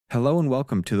Hello and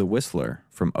welcome to The Whistler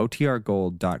from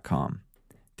OTRGold.com.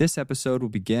 This episode will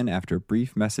begin after a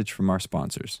brief message from our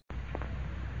sponsors.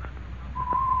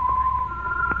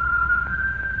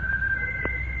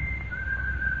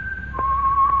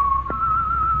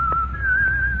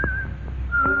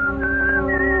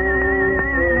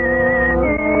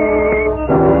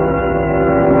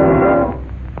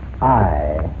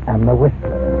 I am the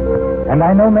Whistler, and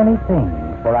I know many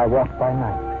things, for I walk by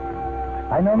night.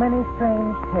 I know many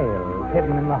strange tales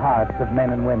hidden in the hearts of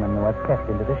men and women who have stepped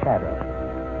into the shadows.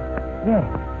 Yes,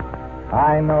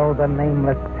 I know the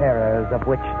nameless terrors of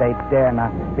which they dare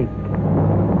not speak.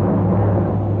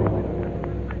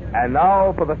 And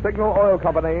now for the Signal Oil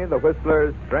Company, the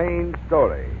Whistler's strange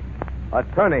story.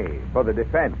 Attorney for the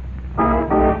defense.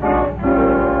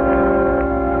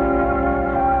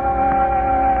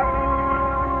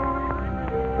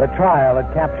 The trial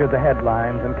had captured the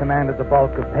headlines and commanded the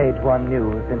bulk of page one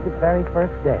news since its very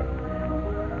first day.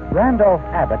 Randolph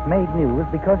Abbott made news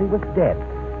because he was dead,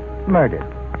 murdered,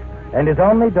 and his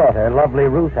only daughter, lovely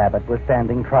Ruth Abbott, was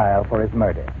standing trial for his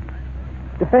murder.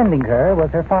 Defending her was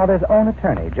her father's own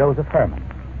attorney, Joseph Herman.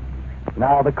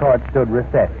 Now the court stood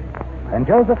recessed, and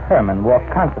Joseph Herman walked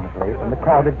confidently from the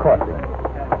crowded courtroom.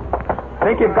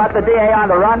 Think you've got the DA on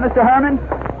the run, Mr. Herman?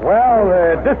 Well,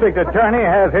 the district attorney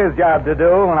has his job to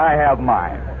do, and I have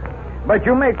mine. But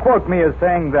you may quote me as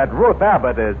saying that Ruth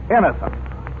Abbott is innocent,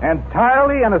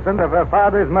 entirely innocent of her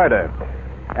father's murder.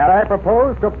 And I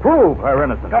propose to prove her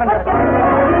innocence. A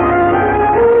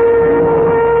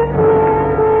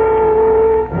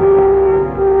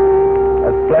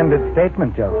splendid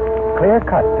statement, Joseph. Clear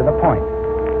cut to the point.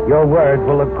 Your words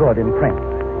will look good in print.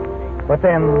 But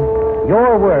then,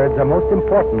 your words are most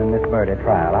important in this murder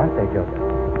trial, aren't they, Joseph?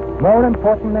 More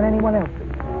important than anyone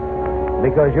else's.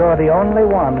 Because you're the only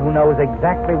one who knows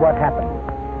exactly what happened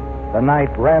the night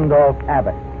Randolph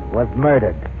Abbott was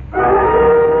murdered.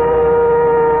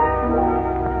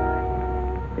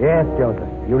 Yes, Joseph,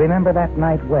 you remember that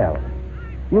night well.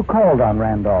 You called on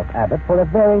Randolph Abbott for a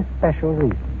very special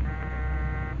reason.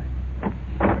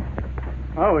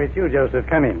 Oh, it's you, Joseph.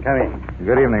 Come in.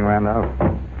 Good evening, Randolph.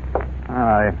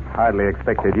 I hardly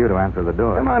expected you to answer the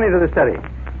door. Come on into the study.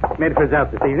 Maidford's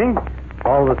out this evening.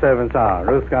 All the servants are.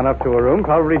 Ruth's gone up to her room.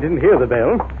 Probably didn't hear the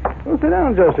bell. Oh, sit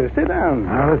down, Joseph. Sit down.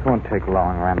 Well, this won't take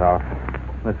long, Randolph.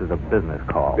 This is a business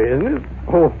call. Business?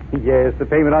 Oh, yes. The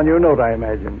payment on your note, I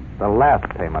imagine. The last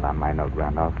payment on my note,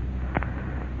 Randolph.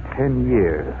 10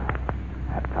 years.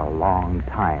 That's a long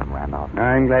time, Randolph.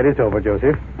 I'm glad it's over,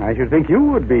 Joseph. I should think you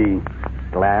would be.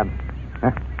 Glad?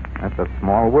 That's a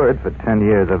small word for 10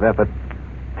 years of effort.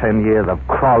 10 years of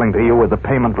crawling to you with the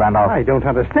payment, Randolph. I don't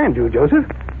understand you, Joseph.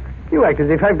 You act as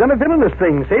if I've done a villainous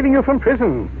thing, saving you from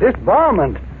prison,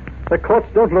 disbarment. The courts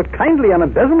don't look kindly on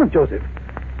embezzlement, Joseph.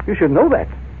 You should know that.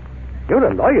 You're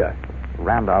a lawyer.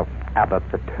 Randolph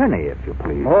Abbott's attorney, if you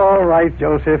please. All right,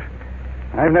 Joseph.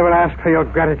 I've never asked for your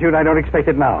gratitude. I don't expect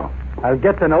it now. I'll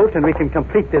get the note and we can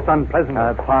complete this unpleasant...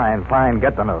 Fine.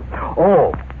 Get the note.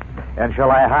 Oh, and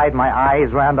shall I hide my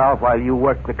eyes, Randolph, while you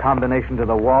work the combination to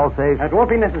the wall safe? That won't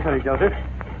be necessary, Joseph.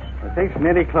 The safe's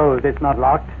nearly closed. It's not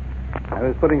locked. I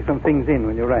was putting some things in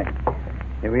when you rang.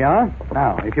 Here we are.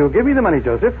 Now, if you'll give me the money,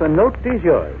 Joseph, the note is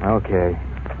yours. Okay.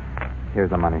 Here's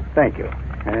the money. Thank you.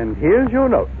 And here's your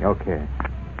note. Okay.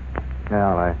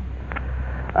 Well,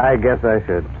 I guess I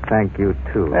should thank you,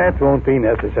 too. That won't be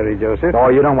necessary, Joseph. Oh,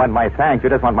 you don't want my thanks. You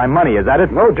just want my money. Is that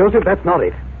it? No, Joseph, that's not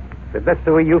it. If that's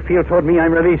the way you feel toward me,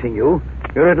 I'm releasing you.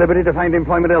 You're at liberty to find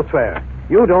employment elsewhere.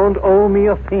 You don't owe me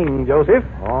a thing, Joseph.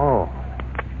 Oh,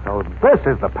 so this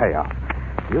is the payoff.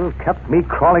 You've kept me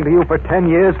crawling to you for 10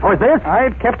 years for this?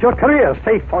 I've kept your career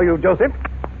safe for you, Joseph.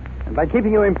 And by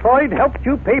keeping you employed, helped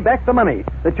you pay back the money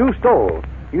that you stole.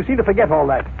 You seem to forget all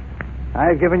that.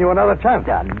 I've given you another chance.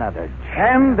 Another chance.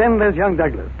 And then there's young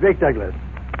Douglas, Drake Douglas,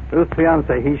 Ruth's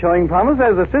fiancé. He's showing promise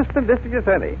as assistant district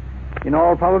attorney. In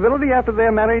all probability, after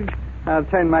their marriage, I'll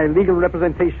turn my legal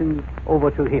representations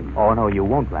over to him. Oh, no, you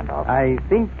won't, Randolph. I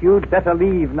think you'd better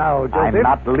leave now, Joseph. I'm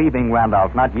not leaving,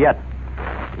 Randolph, not yet.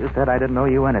 You said I didn't owe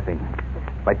you anything.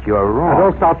 But you're wrong. Now,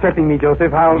 don't start threatening me,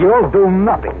 Joseph. You'll do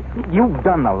nothing. You've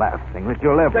done the last thing that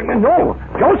you'll ever do. No,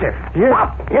 Joseph.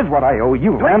 Here's what I owe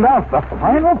you, Randolph. The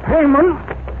final payment.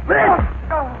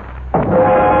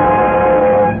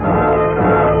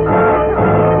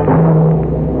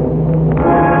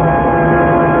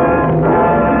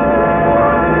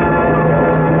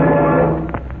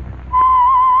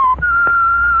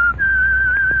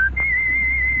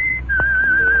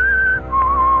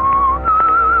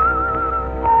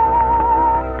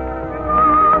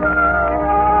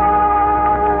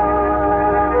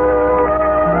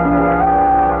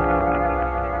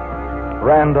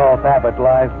 Randolph Abbott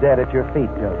lies dead at your feet,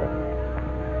 Joseph.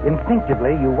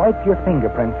 Instinctively, you wipe your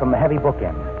fingerprints from the heavy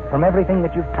bookend, from everything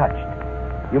that you've touched.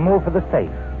 You move for the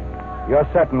safe. You're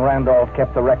certain Randolph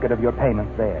kept the record of your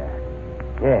payments there.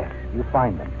 Yes, you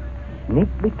find them,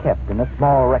 neatly kept in a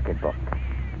small record book.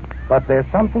 But there's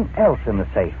something else in the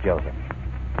safe, Joseph.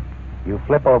 You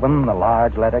flip open the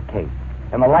large leather case,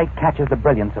 and the light catches the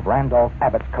brilliance of Randolph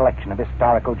Abbott's collection of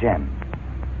historical gems.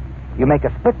 You make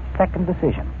a split-second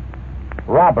decision.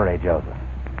 Robbery, Joseph.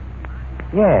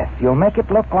 Yes, you'll make it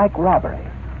look like robbery.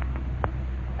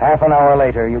 Half an hour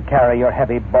later, you carry your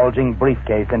heavy, bulging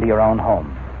briefcase into your own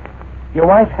home. Your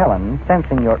wife, Helen,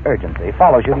 sensing your urgency,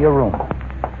 follows you to your room.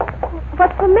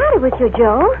 What's the matter with you,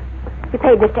 Joe? You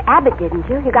paid Mr. Abbott, didn't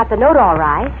you? You got the note all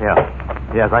right. Yeah.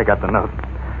 Yes, I got the note.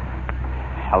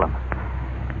 Helen,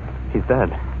 he's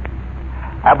dead.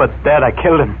 Abbott's dead. I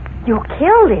killed him. You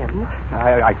killed him?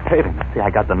 I paid him. See, I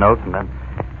got the note, and then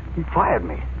he fired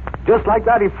me. Just like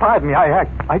that, he fired me.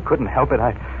 I couldn't help it.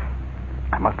 I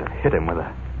must have hit him with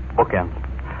a bookend.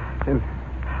 And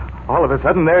all of a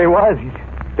sudden, there he was. He's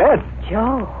dead.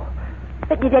 Joe.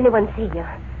 But did anyone see you?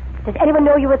 Does anyone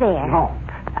know you were there? No.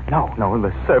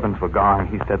 The servants were gone.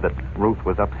 He said that Ruth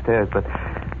was upstairs, but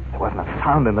there wasn't a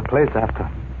sound in the place after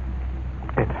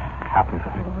it happened.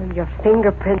 Oh, and your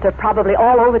fingerprints are probably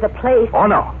all over the place. Oh,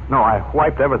 no. I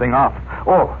wiped everything off.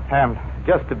 Oh, and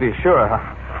just to be sure,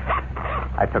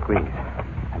 I took these.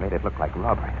 I made it look like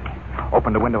robbery.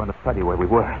 Opened the window in the study where we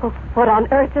were. Well, what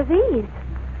on earth are these?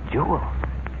 Jewels.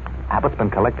 Abbott's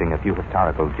been collecting a few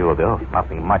historical jewels.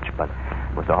 Nothing much, but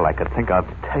it was all I could think of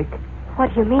to take.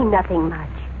 What do you mean, nothing much?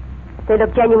 They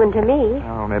look genuine to me.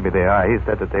 Oh, maybe they are. He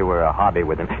said that they were a hobby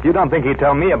with him. You don't think he'd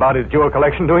tell me about his jewel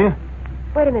collection, do you?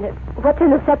 Wait a minute. What's in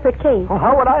the separate case? Well,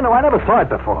 how would I know? I never saw it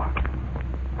before.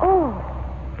 Oh,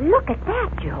 look at that,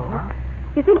 Joe.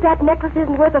 You think that necklace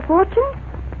isn't worth a fortune?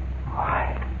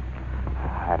 Why,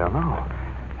 I don't know.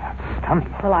 That's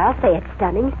stunning. Well, I'll say it's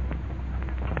stunning.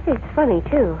 It's funny,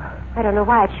 too. I don't know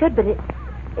why it should, but it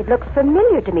looks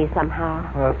familiar to me somehow.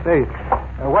 Well, say,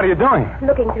 what are you doing?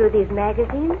 Looking through these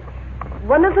magazines.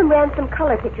 One of them ran some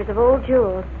color pictures of old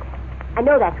jewels. I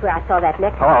know that's where I saw that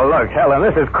necklace. Oh, look, Helen,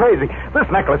 this is crazy. This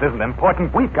necklace isn't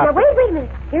important. We've got... Now, wait a minute.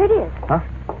 Here it is. Huh?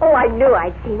 Oh, I knew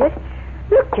I'd seen it.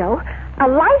 Look, Joe, a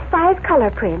life-size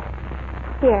color print.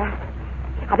 Here.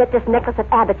 I bet this necklace of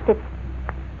Abbott's fits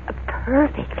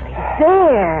perfectly.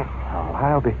 There. Oh,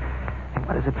 I'll be...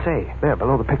 What does it say? There,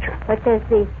 below the picture. It says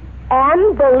the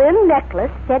Anne Boleyn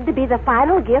necklace, said to be the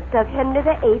final gift of Henry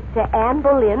VIII to Anne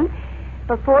Boleyn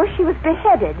before she was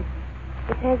beheaded.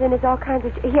 It has in it all kinds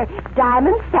of... Here,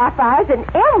 diamonds, sapphires, and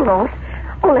emeralds.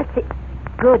 Oh, let's see.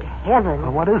 Good heavens.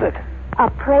 Well, what is it?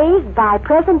 Appraised by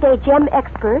present-day gem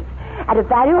experts at a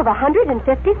value of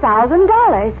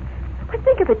 $150,000. But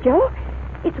think of it, Joe.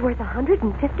 It's worth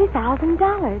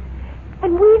 $150,000.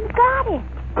 And we've got it.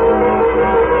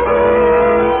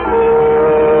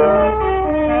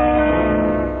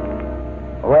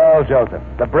 Well, Joseph,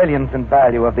 the brilliance and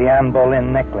value of the Anne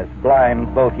Boleyn necklace blinds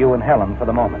both you and Helen for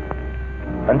the moment.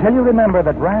 Until you remember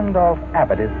that Randolph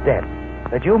Abbott is dead,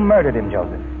 that you murdered him,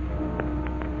 Joseph.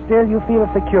 Still, you feel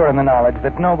secure in the knowledge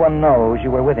that no one knows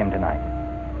you were with him tonight.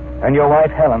 And your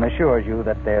wife, Helen, assures you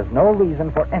that there's no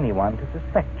reason for anyone to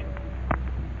suspect you.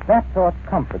 That thought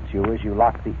comforts you as you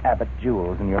lock the Abbott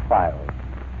jewels in your files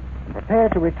and prepare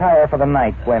to retire for the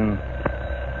night when...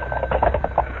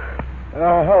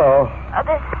 Hello.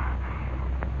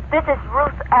 This is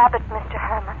Ruth Abbott, Mr.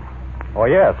 Herman. Oh,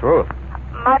 yes, Ruth.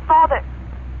 My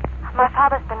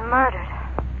father's been murdered.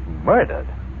 Murdered?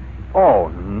 Oh,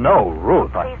 no,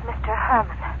 Ruth. Please, Mr.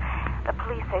 Herman, the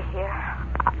police are here.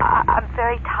 I'm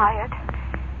very tired.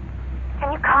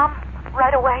 Can you come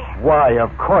right away? Why, of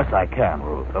course I can,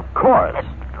 Ruth. Of course. It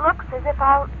looks as if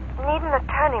I'll need an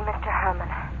attorney, Mr. Herman.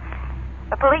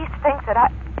 The police think that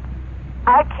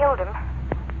I killed him.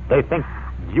 They think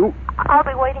you... I'll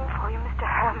be waiting for you, Mr.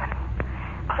 Herman.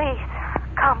 Please,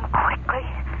 come quickly.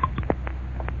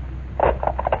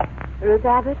 Ruth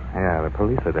Abbott? Yeah, the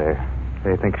police are there.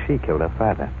 They think she killed her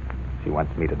father. She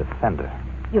wants me to defend her.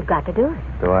 You've got to do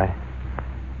it. Do I?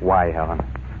 Why, Helen?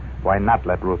 Why not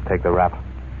let Ruth take the rap?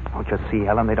 Don't you see,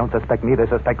 Helen? They don't suspect me. They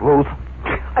suspect Ruth.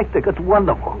 I think it's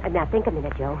wonderful. Now, think a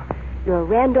minute, Joe. You're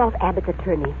Randolph Abbott's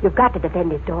attorney. You've got to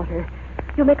defend his daughter.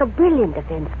 You'll make a brilliant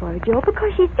defense for her, Joe,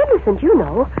 because she's innocent, you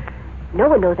know. No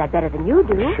one knows that better than you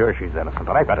do. Sure she's innocent,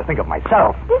 but I've got to think of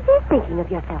myself. This is thinking of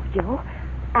yourself, Joe.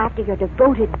 After your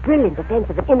devoted, brilliant defense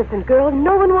of an innocent girl,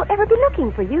 no one will ever be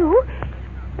looking for you.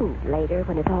 And later,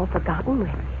 when it's all forgotten,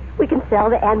 we can sell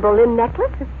the Anne Boleyn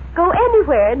necklace, go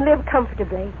anywhere and live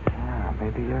comfortably. Yeah,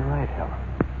 maybe you're right, Helen.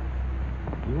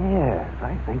 Yes.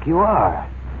 I think you are.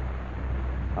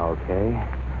 Okay.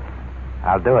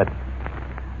 I'll do it.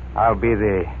 I'll be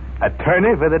the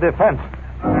attorney for the defense.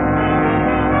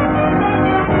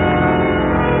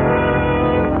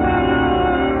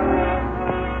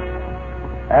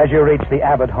 As you reach the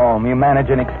Abbott home, you manage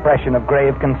an expression of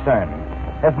grave concern.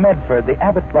 As Medford, the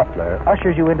Abbott butler,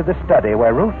 ushers you into the study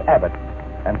where Ruth Abbott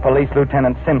and Police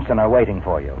Lieutenant Simpson are waiting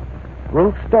for you.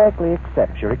 Ruth stoically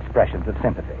accepts your expressions of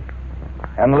sympathy.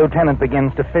 And the lieutenant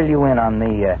begins to fill you in on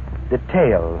the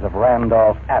details of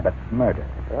Randolph Abbott's murder.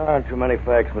 There aren't too many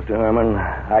facts, Mr. Herman.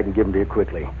 I can give them to you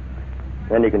quickly.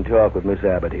 Then you can talk with Miss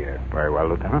Abbott here. Very well,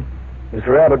 Lieutenant.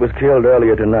 Mr. Abbott was killed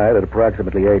earlier tonight at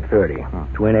approximately 8:30.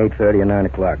 Between 8:30 and 9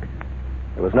 o'clock.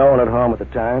 There was no one at home at the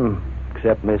time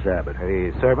except Miss Abbott.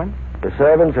 The servant? The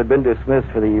servants had been dismissed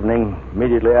for the evening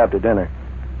immediately after dinner.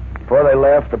 Before they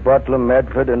left, the butler,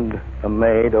 Medford, and a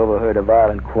maid overheard a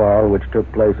violent quarrel which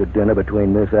took place at dinner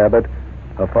between Miss Abbott,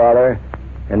 her father,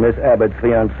 and Miss Abbott's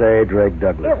fiancé, Drake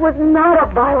Douglas. It was not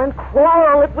a violent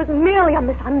quarrel. It was merely a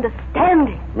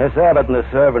misunderstanding. Miss Abbott and the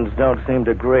servants don't seem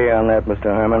to agree on that,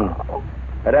 Mr. Herman.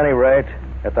 At any rate,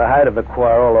 at the height of the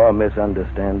quarrel or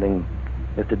misunderstanding,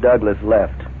 Mr. Douglas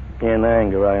left. In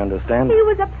anger, I understand. He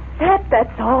was upset,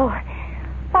 that's all.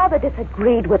 Father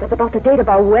disagreed with us about the date of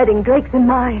our wedding, Drake's and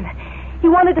mine. He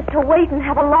wanted us to wait and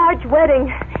have a large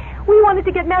wedding. We wanted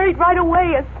to get married right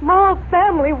away, a small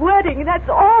family wedding. That's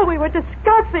all we were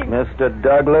discussing. Mr.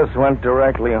 Douglas went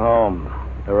directly home.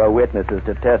 There are witnesses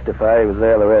to testify he was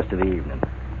there the rest of the evening.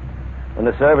 When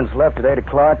the servants left at 8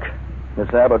 o'clock,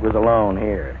 Miss Abbott was alone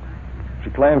here.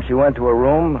 She claims she went to her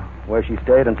room where she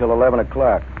stayed until 11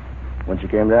 o'clock. When she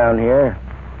came down here,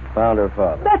 found her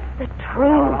father. That's the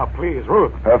truth. Oh, please,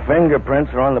 Ruth. Her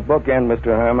fingerprints are on the bookend,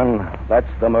 Mr. Herman. That's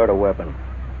the murder weapon.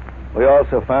 We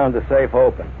also found the safe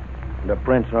open. The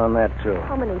prints are on that, too.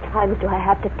 How many times do I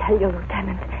have to tell you,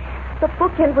 Lieutenant? The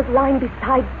bookend was lying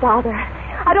beside Father.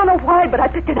 I don't know why, but I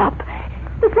picked it up.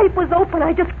 The safe was open.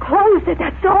 I just closed it,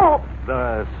 that's all.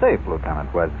 The safe,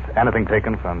 Lieutenant. Was anything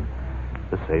taken from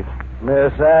the safe?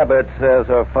 Miss Abbott says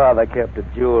her father kept a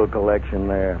jewel collection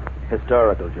there.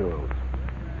 Historical jewels.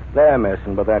 They're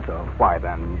missing, but that's all. Why,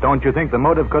 then, don't you think the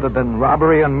motive could have been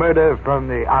robbery and murder from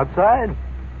the outside?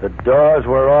 The doors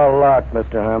were all locked,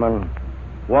 Mr. Herman.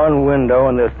 One window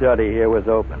in the study here was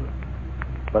open.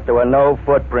 But there were no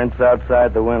footprints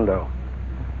outside the window.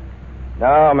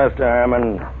 Now, Mr.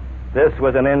 Herman, this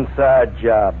was an inside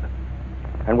job.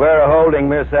 And we're holding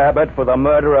Miss Abbott for the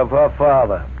murder of her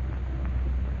father.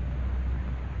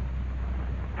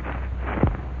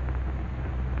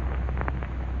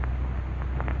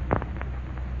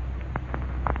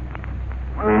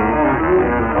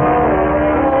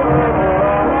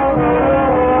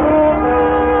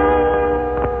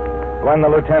 When the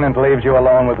lieutenant leaves you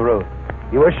alone with Ruth,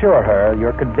 you assure her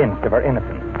you're convinced of her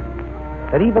innocence.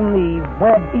 That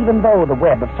even though the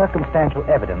web of circumstantial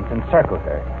evidence encircles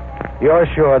her, you're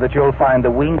sure that you'll find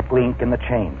the weak link in the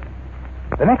chain.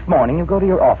 The next morning, you go to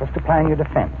your office to plan your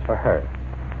defense for her.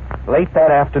 Late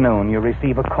that afternoon, you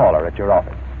receive a caller at your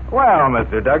office. Well,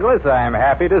 Mr. Douglas, I'm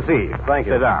happy to see you. Thank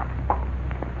you. Sit down.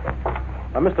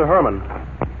 Mr. Herman,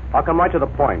 I'll come right to the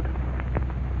point.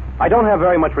 I don't have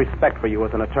very much respect for you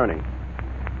as an attorney.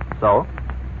 So,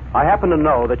 I happen to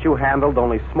know that you handled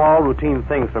only small, routine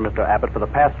things for Mr. Abbott for the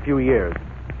past few years.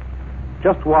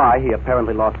 Just why he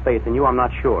apparently lost faith in you, I'm not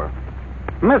sure.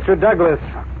 Mr. Douglas,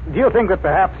 do you think that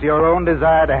perhaps your own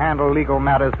desire to handle legal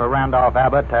matters for Randolph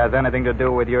Abbott has anything to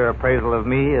do with your appraisal of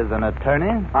me as an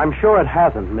attorney? I'm sure it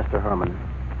hasn't, Mr. Herman.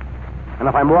 And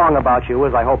if I'm wrong about you,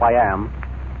 as I hope I am,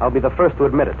 I'll be the first to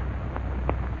admit it.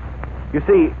 You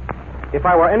see, if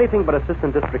I were anything but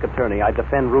assistant district attorney, I'd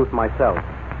defend Ruth myself.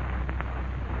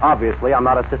 Obviously, I'm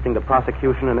not assisting the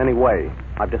prosecution in any way.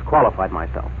 I've disqualified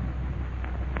myself.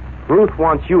 Ruth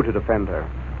wants you to defend her.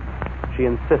 She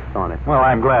insists on it. Well,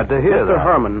 I'm glad to hear that. Mr.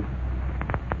 Herman,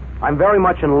 I'm very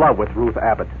much in love with Ruth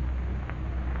Abbott.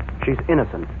 She's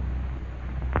innocent.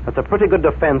 That's a pretty good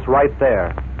defense right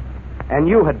there. And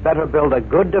you had better build a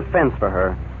good defense for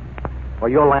her, or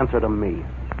you'll answer to me.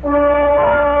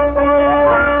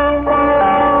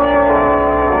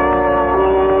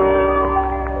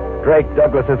 Drake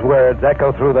Douglas's words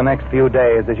echo through the next few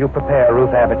days as you prepare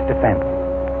Ruth Abbott's defense.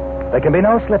 There can be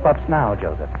no slip-ups now,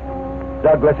 Joseph.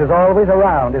 Douglas is always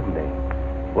around, isn't he?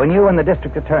 When you and the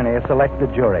district attorney select the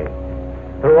jury,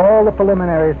 through all the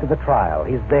preliminaries to the trial,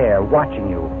 he's there watching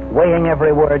you, weighing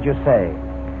every word you say.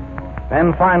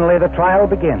 Then finally the trial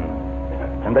begins,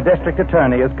 and the district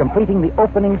attorney is completing the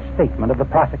opening statement of the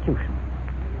prosecution.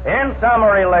 In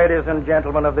summary, ladies and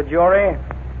gentlemen of the jury,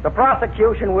 the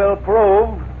prosecution will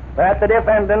prove that the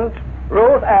defendant,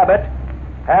 Ruth Abbott,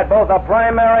 had both a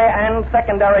primary and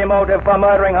secondary motive for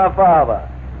murdering her father.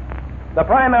 The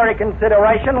primary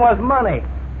consideration was money,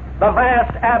 the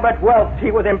vast Abbott wealth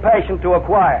she was impatient to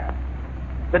acquire.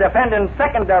 The defendant's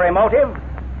secondary motive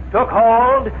took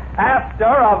hold after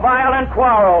a violent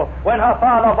quarrel when her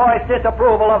father voiced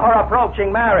disapproval of her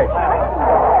approaching marriage.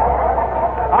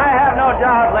 I have no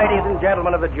doubt, ladies and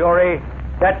gentlemen of the jury,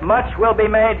 that much will be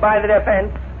made by the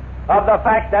defense of the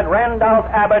fact that Randolph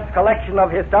Abbott's collection of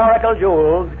historical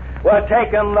jewels were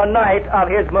taken the night of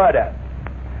his murder.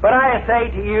 But I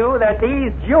say to you that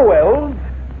these jewels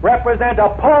represent a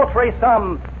paltry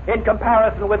sum in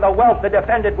comparison with the wealth the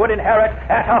defendant would inherit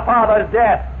at her father's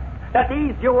death. That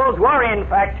these jewels were, in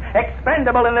fact,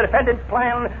 expendable in the defendant's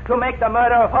plan to make the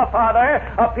murder of her father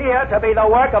appear to be the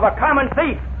work of a common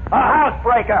thief, a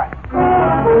housebreaker.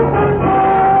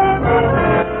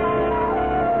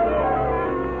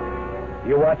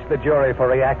 You watched the jury for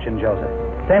reaction, Joseph.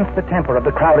 Sense the temper of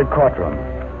the crowded courtroom.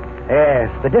 Yes,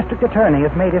 the district attorney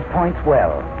has made his points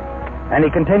well. And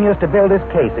he continues to build his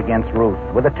case against Ruth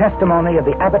with the testimony of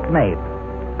the Abbott maid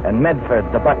and Medford,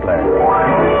 the butler.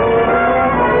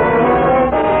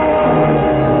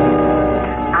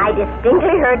 I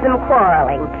distinctly heard them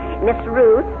quarreling. Miss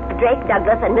Ruth, Drake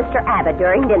Douglas, and Mr. Abbott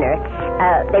during dinner.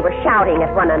 They were shouting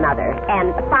at one another.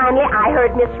 And finally, I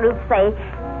heard Miss Ruth say,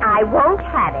 "I won't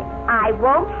have it. I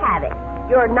won't have it.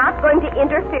 You're not going to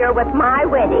interfere with my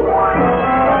wedding."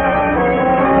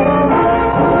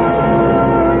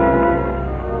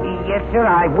 Yes, sir,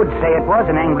 I would say it was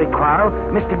an angry quarrel.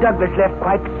 Mr. Douglas left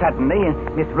quite suddenly, and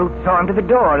Miss Ruth saw him to the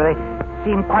door. They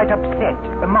seemed quite upset,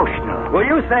 emotional. Will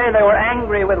you say they were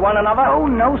angry with one another? Oh,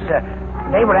 no, sir.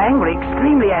 They were angry,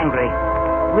 extremely angry.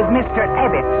 With Mr.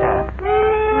 Abbott, sir.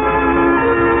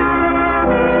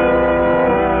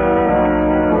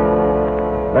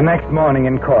 The next morning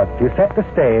in court, you set the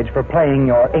stage for playing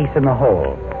your ace in the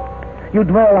hole. You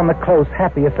dwell on the close,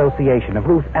 happy association of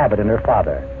Ruth Abbott and her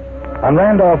father, on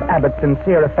Randolph Abbott's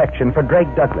sincere affection for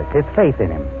Drake Douglas, his faith in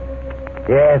him.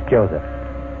 Yes, Joseph,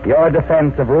 your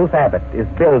defense of Ruth Abbott is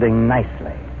building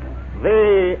nicely.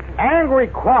 The angry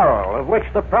quarrel of which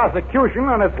the prosecution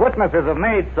and its witnesses have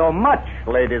made so much,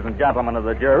 ladies and gentlemen of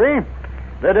the jury,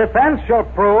 the defense shall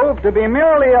prove to be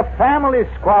merely a family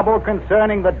squabble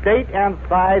concerning the date and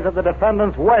size of the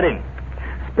defendant's wedding.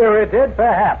 Spirited,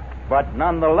 perhaps, but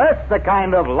nonetheless the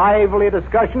kind of lively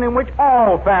discussion in which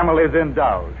all families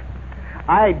indulge.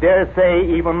 I dare say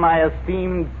even my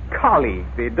esteemed colleague,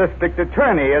 the district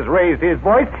attorney, has raised his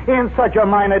voice in such a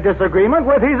minor disagreement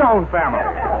with his own family.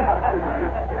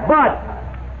 But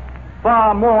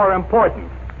far more important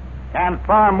and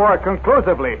far more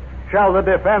conclusively shall the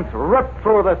defense rip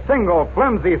through the single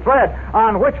flimsy thread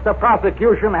on which the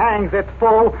prosecution hangs its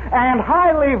full and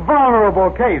highly vulnerable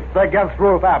case against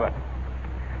Ruth Abbott.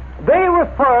 They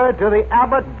refer to the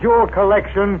Abbott jewel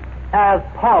collection as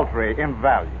paltry in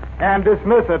value and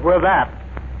dismiss it with that.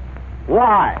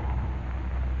 Why?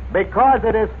 Because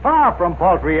it is far from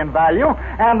paltry in value,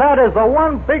 and that is the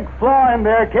one big flaw in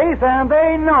their case, and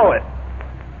they know it.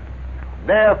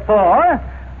 Therefore,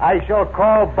 I shall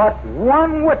call but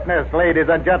one witness, ladies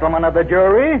and gentlemen of the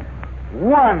jury.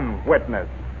 One witness.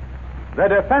 The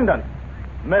defendant,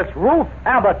 Miss Ruth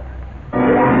Abbott.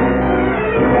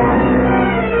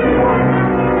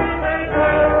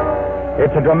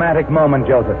 It's a dramatic moment,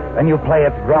 Joseph, and you play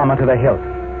its drama to the hilt.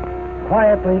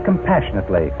 Quietly,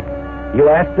 compassionately, you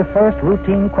ask the first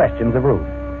routine questions of Ruth.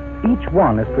 Each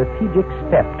one a strategic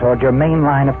step toward your main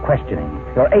line of questioning,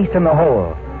 your ace in the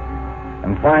hole.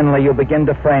 And finally, you begin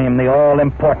to frame the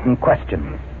all-important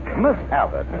questions. Miss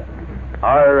Abbott,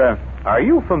 are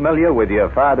you familiar with your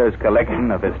father's collection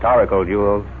of historical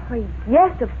jewels? Oh,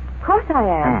 yes, of course I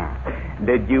am.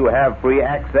 Did you have free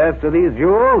access to these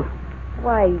jewels?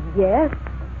 Why, yes.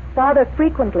 Father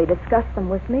frequently discussed them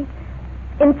with me.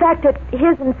 In fact, at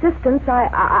his insistence,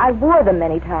 I wore them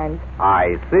many times.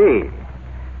 I see.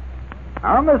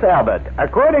 Now, Miss Abbott,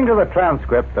 according to the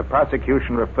transcript, the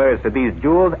prosecution refers to these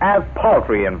jewels as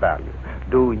paltry in value.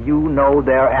 Do you know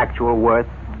their actual worth?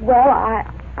 Well,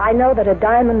 I know that a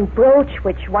diamond brooch,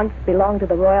 which once belonged to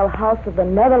the Royal House of the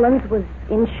Netherlands, was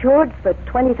insured for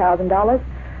 $20,000.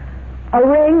 A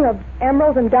ring of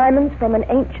emeralds and diamonds from an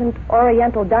ancient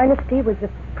Oriental dynasty was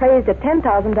appraised at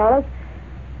 $10,000.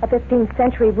 A 15th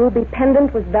century ruby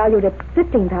pendant was valued at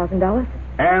 $15,000.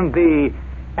 And the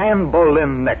Anne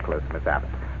Boleyn necklace, Miss Abbott,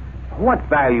 what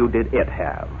value did it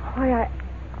have? Why,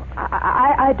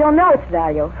 I don't know its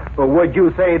value. Well, would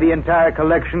you say the entire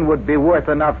collection would be worth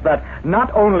enough that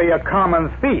not only a common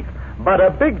thief, but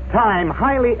a big-time,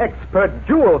 highly expert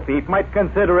jewel thief might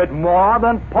consider it more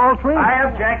than paltry? I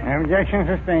object. Objection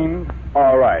sustained.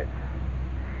 All right.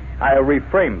 I'll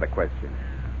reframe the question.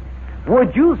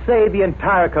 Would you say the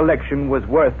entire collection was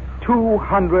worth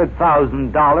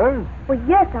 $200,000? Well,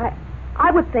 yes,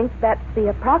 I would think that's the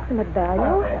approximate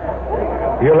value.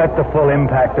 You let the full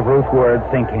impact of Ruth's words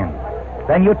sink in.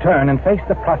 Then you turn and face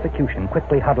the prosecution,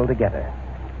 quickly huddled together.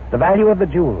 The value of the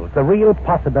jewels, the real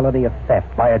possibility of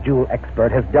theft by a jewel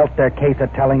expert has dealt their case a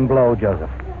telling blow,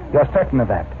 Joseph. You're certain of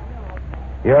that.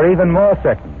 You're even more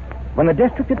certain when the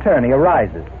district attorney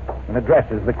arises and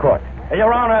addresses the court.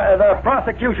 Your Honor, the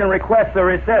prosecution requests a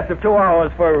recess of 2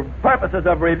 hours for purposes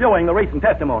of reviewing the recent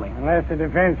testimony. Unless the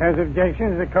defense has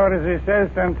objections, the court is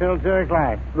recessed until 2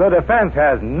 o'clock. The defense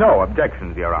has no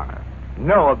objections, Your Honor.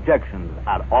 No objections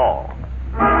at all.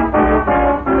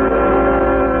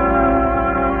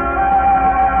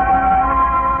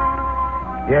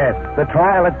 Yes, the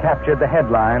trial had captured the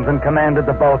headlines and commanded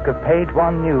the bulk of page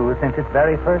 1 news since its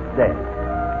very first day.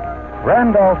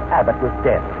 Randolph Abbott was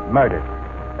dead, murdered,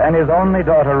 and his only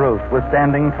daughter Ruth was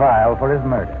standing trial for his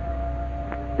murder.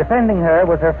 Defending her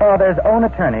was her father's own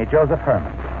attorney, Joseph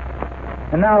Herman.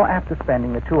 And now, after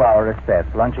spending the 2-hour recess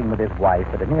lunching with his wife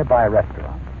at a nearby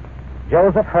restaurant,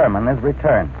 Joseph Herman has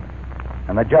returned,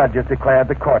 and the judge has declared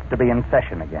the court to be in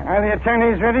session again. Are the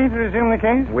attorneys ready to resume the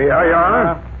case? We are, Your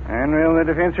Honor. And will the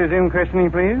defense resume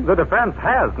questioning, please? The defense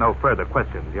has no further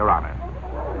questions, Your Honor.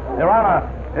 Your Honor.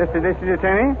 Yes, the district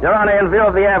attorney? Your Honor, in view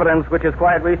of the evidence which has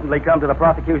quite recently come to the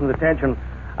prosecution's attention,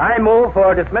 I move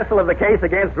for dismissal of the case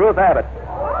against Ruth Abbott.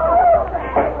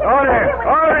 Order!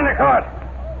 Order in the court!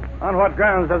 On what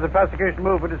grounds does the prosecution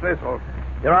move for dismissal?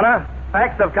 Your Honor,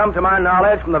 facts have come to my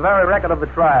knowledge from the very record of the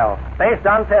trial, based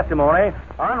on testimony,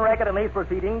 on record in these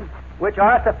proceedings, which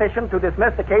are sufficient to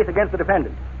dismiss the case against the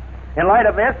defendant. In light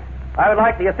of this, I would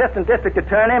like the Assistant District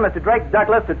Attorney, Mr. Drake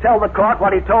Douglas, to tell the court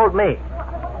what he told me.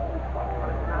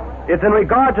 It's in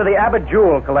regard to the Abbott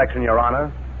jewel collection, Your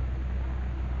Honor.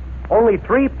 Only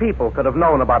 3 people could have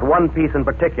known about one piece in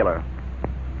particular.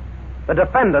 The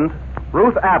defendant,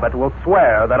 Ruth Abbott, will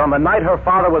swear that on the night her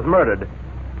father was murdered,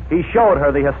 he showed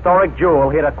her the historic jewel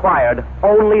he had acquired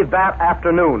only that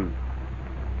afternoon.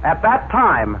 At that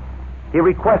time, he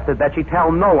requested that she tell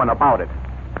no one about it.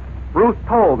 Ruth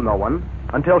told no one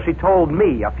until she told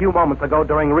me a few moments ago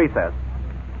during recess.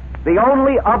 The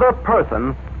only other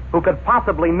person who could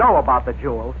possibly know about the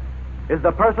jewels is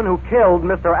the person who killed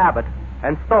Mr. Abbott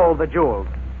and stole the jewels.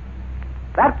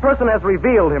 That person has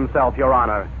revealed himself, Your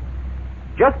Honor.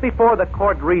 Just before the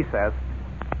court recess,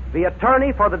 the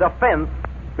attorney for the defense,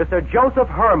 Mr. Joseph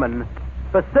Herman,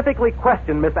 specifically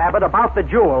questioned Miss Abbott about the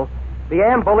jewel, the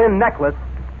Anne Boleyn necklace,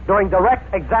 during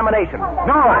direct examination.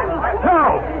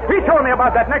 No! He told me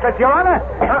about that necklace, Your Honor!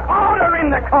 Order in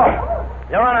the court!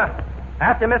 Your Honor,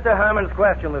 after Mr. Herman's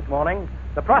question this morning,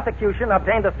 the prosecution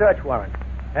obtained a search warrant.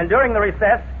 And during the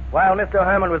recess, while Mr.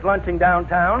 Herman was lunching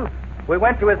downtown, we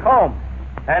went to his home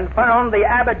and found the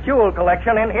Abbott jewel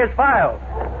collection in his files.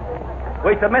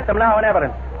 We submit them now in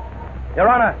evidence. Your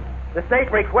Honor, the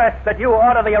state requests that you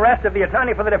order the arrest of the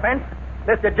attorney for the defense,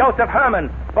 Mr. Joseph Herman,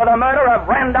 for the murder of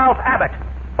Randolph Abbott.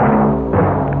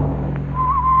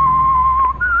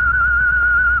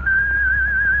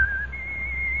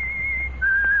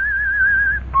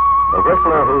 The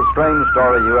Whistler, whose strange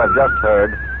story you have just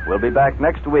heard, will be back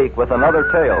next week with another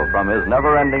tale from his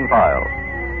never-ending file.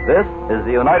 This is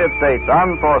the United States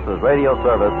Armed Forces Radio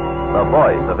Service, the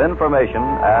voice of information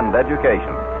and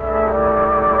education.